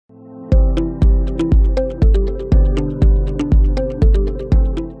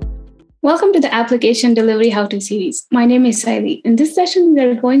Welcome to the Application Delivery How-To series. My name is Saili. In this session, we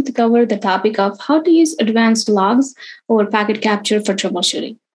are going to cover the topic of how to use advanced logs or packet capture for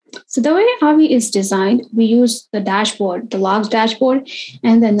troubleshooting. So the way Avi is designed, we use the dashboard, the logs dashboard,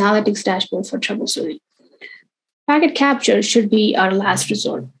 and the analytics dashboard for troubleshooting. Packet capture should be our last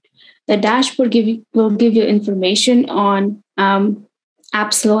resort. The dashboard will give you information on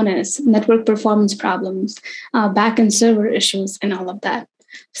app slowness, network performance problems, backend server issues, and all of that.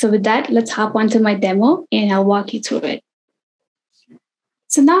 So with that, let's hop onto my demo and I'll walk you through it.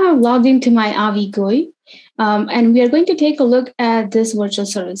 So now I've logged into my Avi GUI, and we are going to take a look at this virtual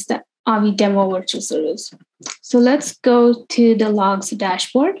service, the Avi demo virtual service. So let's go to the logs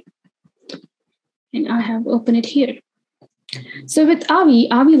dashboard, and I have opened it here. So with Avi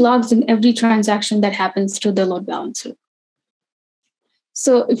logs in every transaction that happens through the load balancer.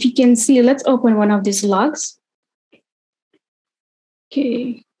 So if you can see, let's open one of these logs.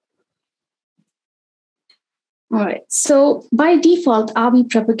 Okay. All right. So by default, Avi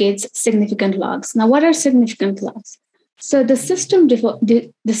propagates significant logs. Now, what are significant logs? So the system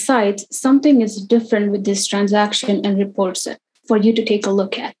decides something is different with this transaction and reports it for you to take a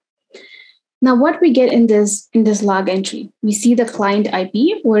look at. Now, what we get in this log entry, we see the client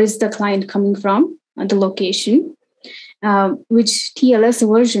IP. Where is the client coming from? The location, which TLS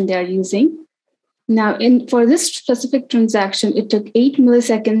version they are using. Now, for this specific transaction, it took 8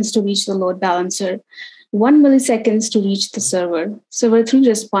 milliseconds to reach the load balancer, 1 milliseconds to reach the server. Server 3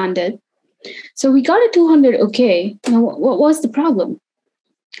 responded. So we got a 200 OK. Now, what was the problem?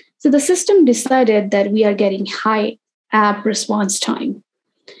 So the system decided that we are getting high app response time.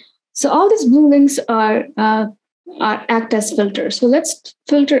 So all these blue links are act as filters. So let's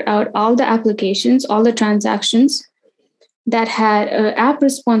filter out all the applications, all the transactions that had an app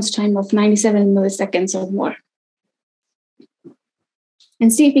response time of 97 milliseconds or more.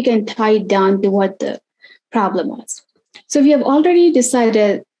 And see if we can tie it down to what the problem was. So we have already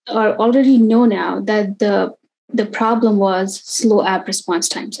decided or already know now that the problem was slow app response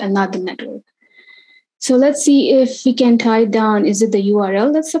times and not the network. So let's see if we can tie it down. Is it the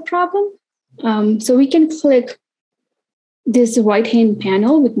URL that's the problem? So we can click this right-hand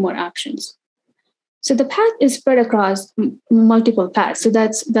panel with more options. So the path is spread across multiple paths. So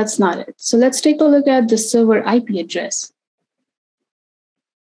that's not it. So let's take a look at the server IP address.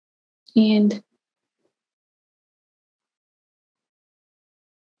 And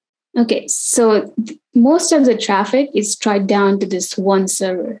okay, so most of the traffic is tied down to this one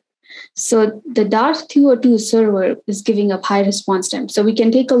server. So the .202 server is giving up high response time. So we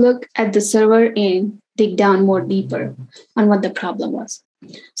can take a look at the server and dig down more deeper on what the problem was.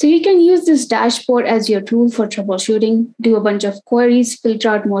 So you can use this dashboard as your tool for troubleshooting, do a bunch of queries, filter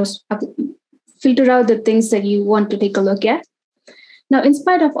out the things that you want to take a look at. Now, in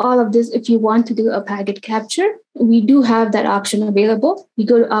spite of all of this, if you want to do a packet capture, we do have that option available. You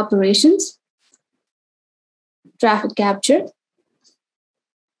go to Operations, Traffic Capture,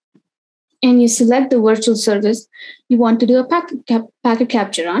 and you select the virtual service you want to do a packet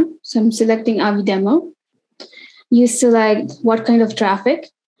capture on. So I'm selecting Avi Demo. You select what kind of traffic,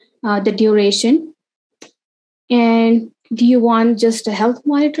 the duration, and do you want just a health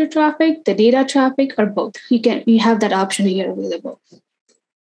monitor traffic, the data traffic, or both? You have that option here available.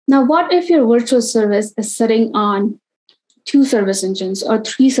 Now, what if your virtual service is sitting on 2 service engines or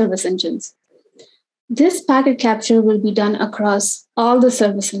 3 service engines? This packet capture will be done across all the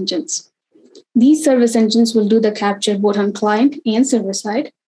service engines. These service engines will do the capture both on client and server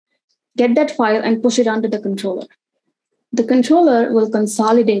side, get that file and push it onto the controller. The controller will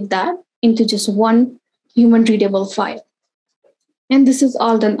consolidate that into just one human readable file. And this is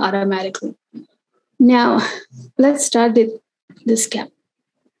all done automatically. Now, let's start this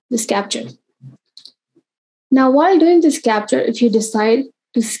capture. Now, while doing this capture, if you decide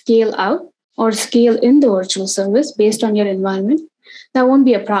to scale out or scale in the virtual service based on your environment, that won't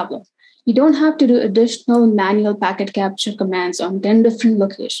be a problem. You don't have to do additional manual packet capture commands on 10 different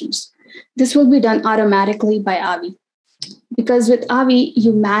locations. This will be done automatically by Avi. Because with Avi,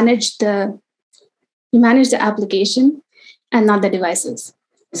 you manage the application and not the devices.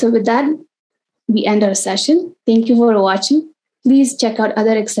 So with that, we end our session. Thank you for watching. Please check out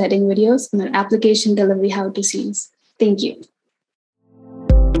other exciting videos on our Application Delivery How-To series. Thank you.